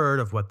got word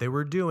of what they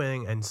were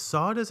doing and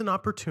saw it as an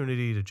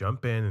opportunity to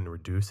jump in and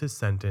reduce his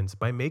sentence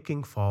by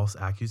making false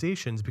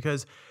accusations.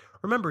 Because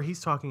remember,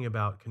 he's talking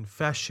about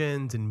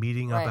confessions and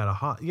meeting up at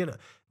a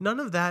none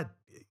of that.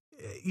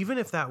 Even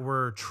if that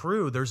were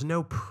true, there's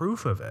no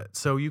proof of it.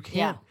 So you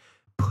can't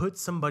put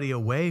somebody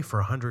away for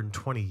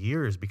 120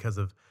 years because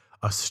of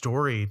a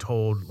story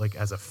told like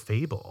as a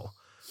fable.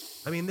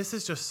 I mean, this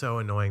is just so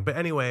annoying. But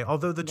anyway,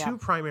 although the two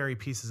primary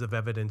pieces of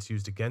evidence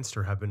used against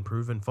her have been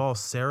proven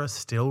false, Sarah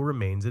still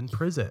remains in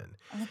prison.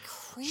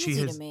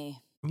 Crazy to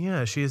me.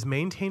 Yeah, she has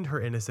maintained her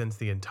innocence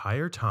the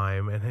entire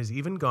time and has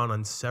even gone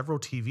on several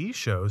TV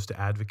shows to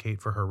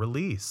advocate for her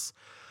release.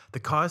 The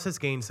cause has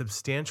gained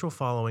substantial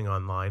following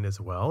online as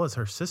well, as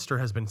her sister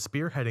has been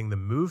spearheading the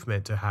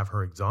movement to have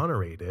her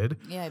exonerated.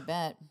 Yeah, I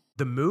bet.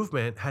 The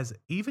movement has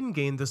even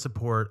gained the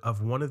support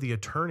of one of the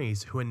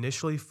attorneys who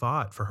initially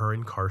fought for her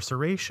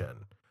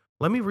incarceration.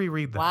 Let me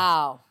reread that.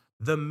 Wow.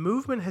 The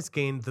movement has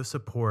gained the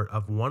support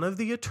of one of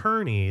the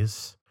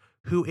attorneys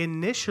who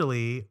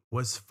initially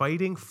was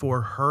fighting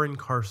for her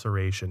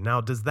incarceration.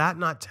 Now, does that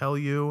not tell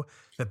you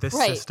that this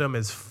system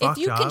is fucked up?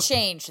 If you can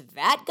change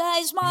that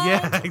guy's mind,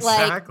 yeah,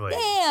 exactly.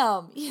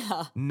 Damn,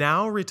 yeah.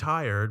 Now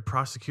retired,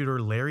 prosecutor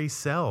Larry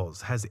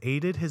Sells has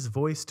aided his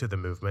voice to the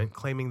movement,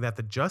 claiming that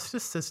the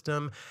justice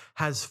system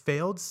has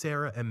failed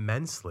Sarah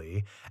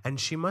immensely, and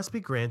she must be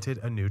granted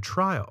a new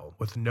trial.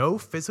 With no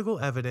physical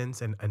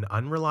evidence and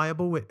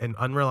unreliable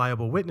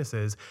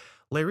witnesses,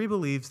 Larry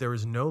believes there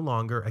is no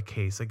longer a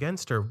case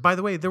against her. By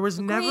the way, there was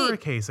never a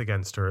case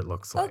against her, it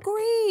looks like.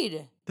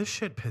 Agreed. This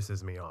shit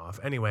pisses me off.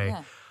 Anyway,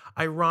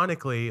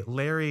 ironically,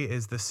 Larry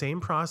is the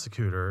same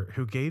prosecutor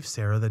who gave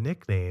Sarah the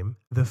nickname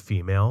the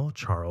female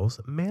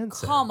Charles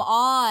Manson. Come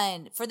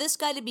on. For this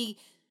guy to be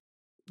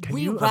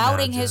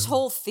rerouting his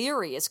whole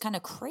theory is kind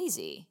of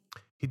crazy.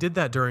 He did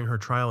that during her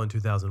trial in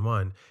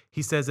 2001.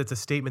 He says it's a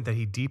statement that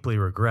he deeply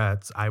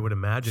regrets. I would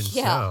imagine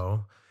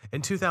so.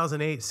 In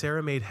 2008,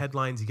 Sarah made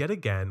headlines yet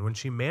again when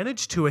she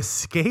managed to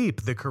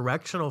escape the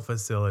correctional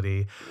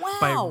facility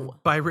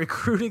by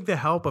recruiting the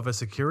help of a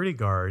security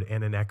guard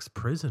and an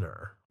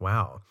ex-prisoner.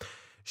 Wow.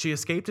 She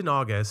escaped in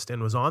August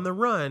and was on the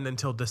run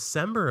until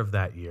December of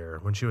that year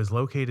when she was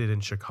located in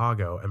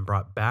Chicago and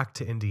brought back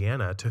to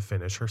Indiana to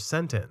finish her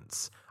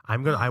sentence. I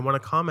want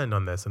to comment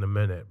on this in a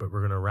minute, but we're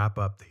going to wrap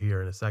up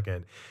here in a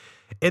second.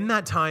 In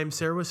that time,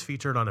 Sarah was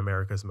featured on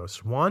America's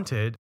Most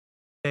Wanted.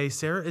 Today,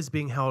 Sarah is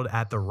being held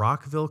at the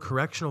Rockville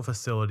Correctional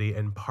Facility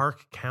in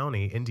Park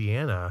County,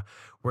 Indiana,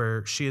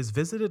 where she is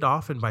visited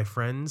often by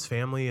friends,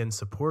 family, and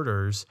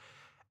supporters.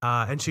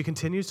 And she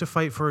continues to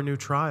fight for a new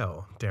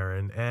trial,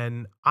 Darren.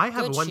 And I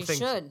have one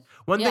thing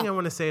I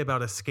want to say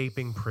about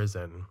escaping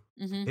prison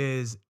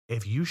is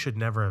if you should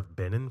never have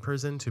been in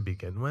prison to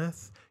begin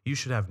with, you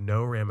should have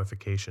no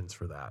ramifications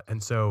for that.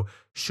 And so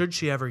should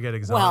she ever get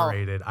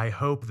exonerated, I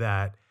hope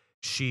that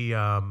she,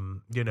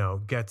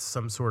 gets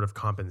some sort of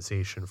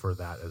compensation for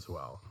that as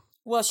well.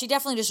 Well, she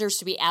definitely deserves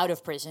to be out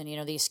of prison. You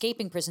know, the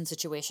escaping prison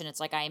situation, it's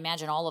like I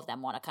imagine all of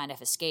them want to kind of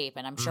escape.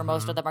 And I'm sure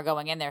most of them are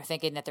going in there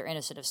thinking that they're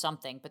innocent of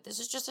something. But this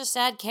is just a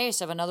sad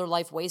case of another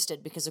life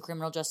wasted because the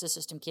criminal justice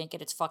system can't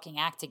get its fucking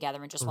act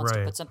together and just wants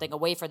to put something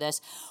away for this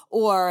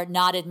or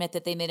not admit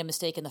that they made a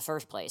mistake in the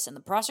first place. And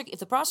if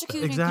the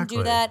prosecution can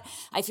do that,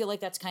 I feel like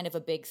that's kind of a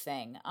big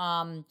thing.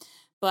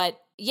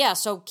 But yeah,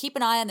 so keep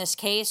an eye on this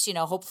case. You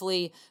know,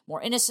 hopefully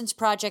more Innocence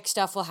Project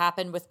stuff will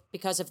happen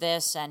because of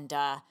this. And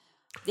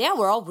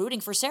we're all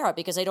rooting for Sarah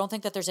because I don't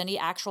think that there's any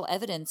actual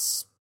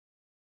evidence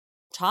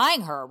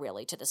tying her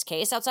really to this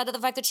case outside of the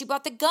fact that she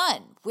bought the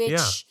gun,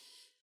 which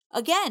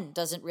again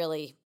doesn't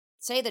really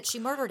say that she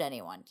murdered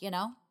anyone, you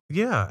know?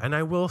 Yeah, and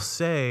I will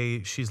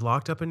say she's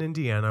locked up in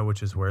Indiana,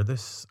 which is where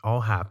this all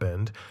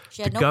happened.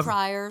 She had no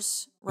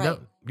priors, right?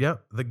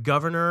 Yep. The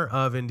governor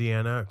of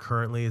Indiana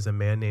currently is a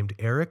man named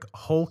Eric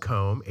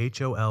Holcomb,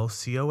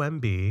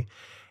 Holcomb.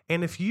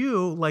 And if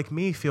you, like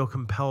me, feel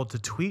compelled to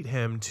tweet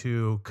him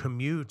to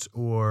commute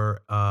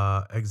or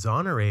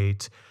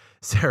exonerate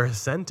Sarah's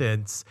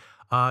sentence,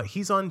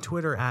 he's on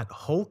Twitter at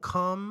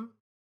Holcomb,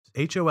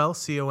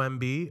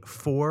 Holcomb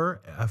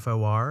 4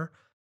 FOR.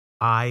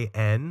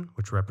 IN,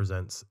 which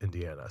represents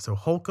Indiana. So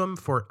Holcomb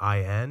for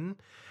IN.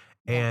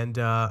 And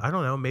I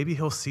don't know, maybe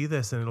he'll see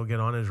this and it'll get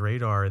on his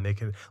radar and they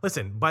can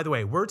listen. By the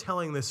way, we're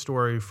telling this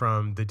story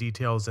from the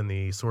details and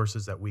the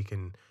sources that we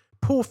can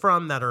pull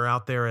from that are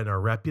out there and are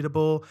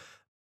reputable.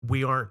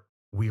 We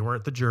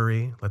weren't the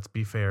jury. Let's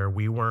be fair.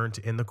 We weren't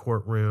in the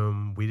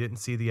courtroom. We didn't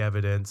see the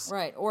evidence.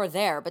 Right. Or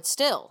there, but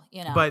still,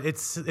 you know. But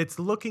it's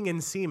looking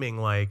and seeming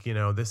like, you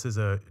know, this is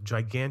a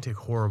gigantic,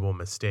 horrible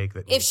mistake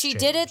that if she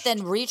did it, then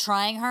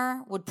retrying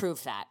her would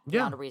prove that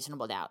beyond a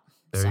reasonable doubt.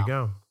 There you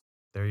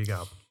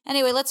go.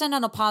 Anyway, let's end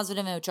on a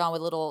positive note, John, with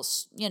a little,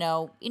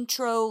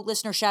 intro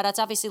listener shout-outs.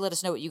 Obviously, let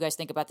us know what you guys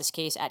think about this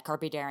case at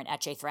Carpe Darren,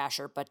 at Jay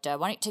Thrasher. But why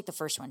don't you take the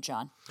first one,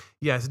 John?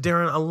 Yes,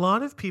 Darren, a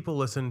lot of people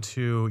listened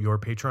to your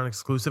Patreon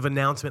exclusive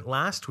announcement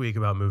last week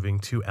about moving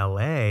to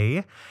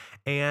L.A.,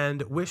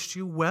 and wished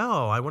you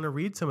well. I want to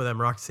read some of them.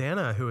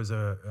 Roxana, who is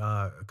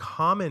a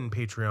common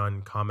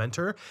Patreon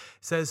commenter,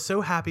 says,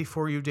 so happy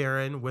for you,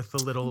 Darren, with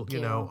the little,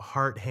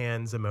 heart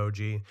hands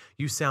emoji.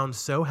 You sound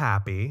so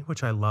happy,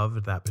 which I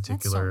loved that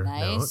particular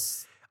note.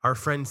 Our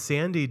friend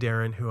Sandy,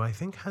 Darren, who I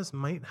think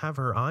might have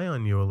her eye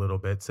on you a little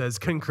bit, says,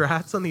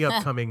 congrats on the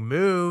upcoming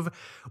move.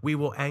 We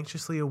will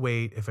anxiously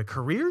await if a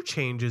career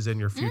changes in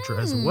your future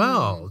as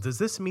well. Does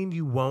this mean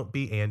you won't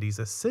be Andy's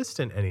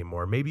assistant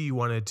anymore? Maybe you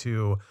wanted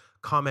to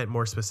comment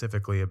more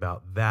specifically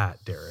about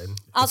that, Darren.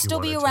 I'll still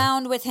be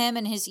around with him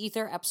and his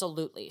ether,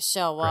 absolutely.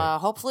 So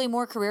hopefully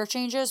more career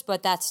changes,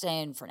 but that's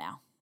staying for now.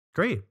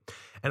 Great.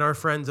 And our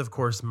friends, of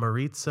course,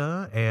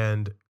 Maritza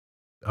and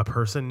a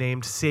person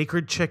named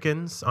Sacred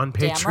Chickens on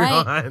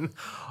Patreon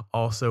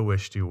also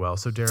wished you well.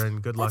 So,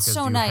 Darren, good luck as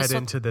you head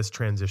into this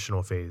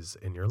transitional phase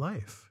in your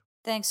life.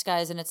 Thanks,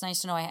 guys. And it's nice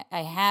to know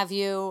I have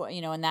you,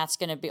 and that's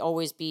going to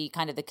always be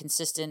kind of the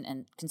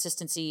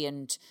consistency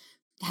and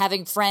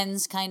having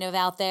friends kind of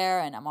out there,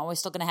 and I'm always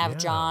still going to have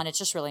John. It's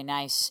just really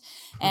nice.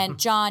 And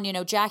John,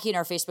 Jackie in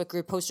our Facebook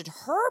group posted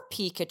her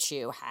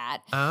Pikachu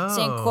hat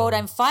saying, quote,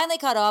 "I'm finally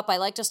caught up. I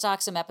like to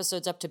stock some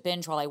episodes up to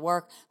binge while I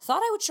work.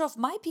 Thought I would show off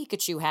my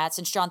Pikachu hat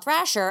since John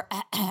Thrasher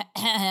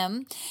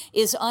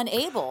is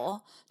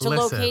unable to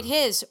locate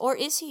his, or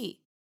is he?"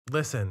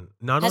 Listen,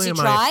 not only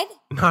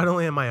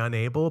am I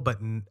unable, but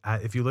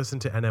if you listen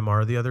to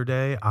NMR the other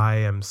day, I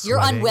am sweating.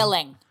 You're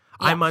unwilling.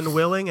 Yeah. I'm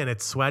unwilling, and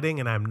it's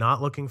sweating, and I'm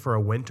not looking for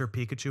a winter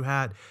Pikachu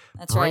hat.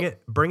 That's right.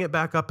 Bring it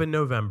back up in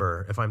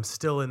November. If I'm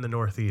still in the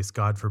Northeast,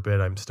 God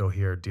forbid I'm still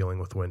here dealing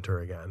with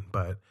winter again.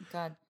 But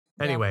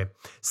anyway,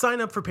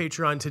 sign up for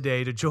Patreon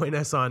today to join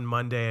us on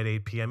Monday at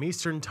 8 p.m.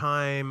 Eastern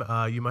Time.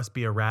 You must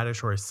be a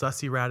radish or a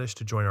sussy radish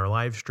to join our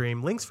live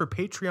stream. Links for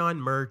Patreon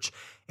merch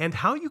and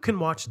how you can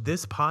watch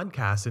this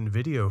podcast in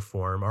video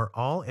form are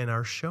all in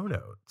our show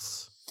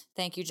notes.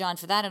 Thank you, John,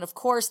 for that. And of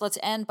course, let's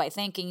end by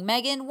thanking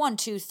Megan. 1,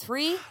 2,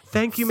 3.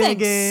 Thank you, Thanks,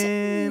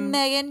 Megan.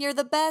 Megan, you're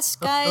the best,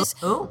 guys.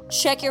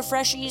 Check your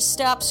freshies,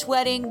 stop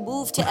sweating,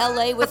 move to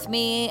LA with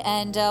me,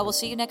 and we'll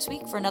see you next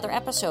week for another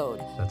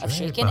episode of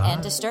Shaken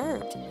and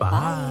Disturbed.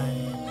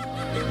 Bye.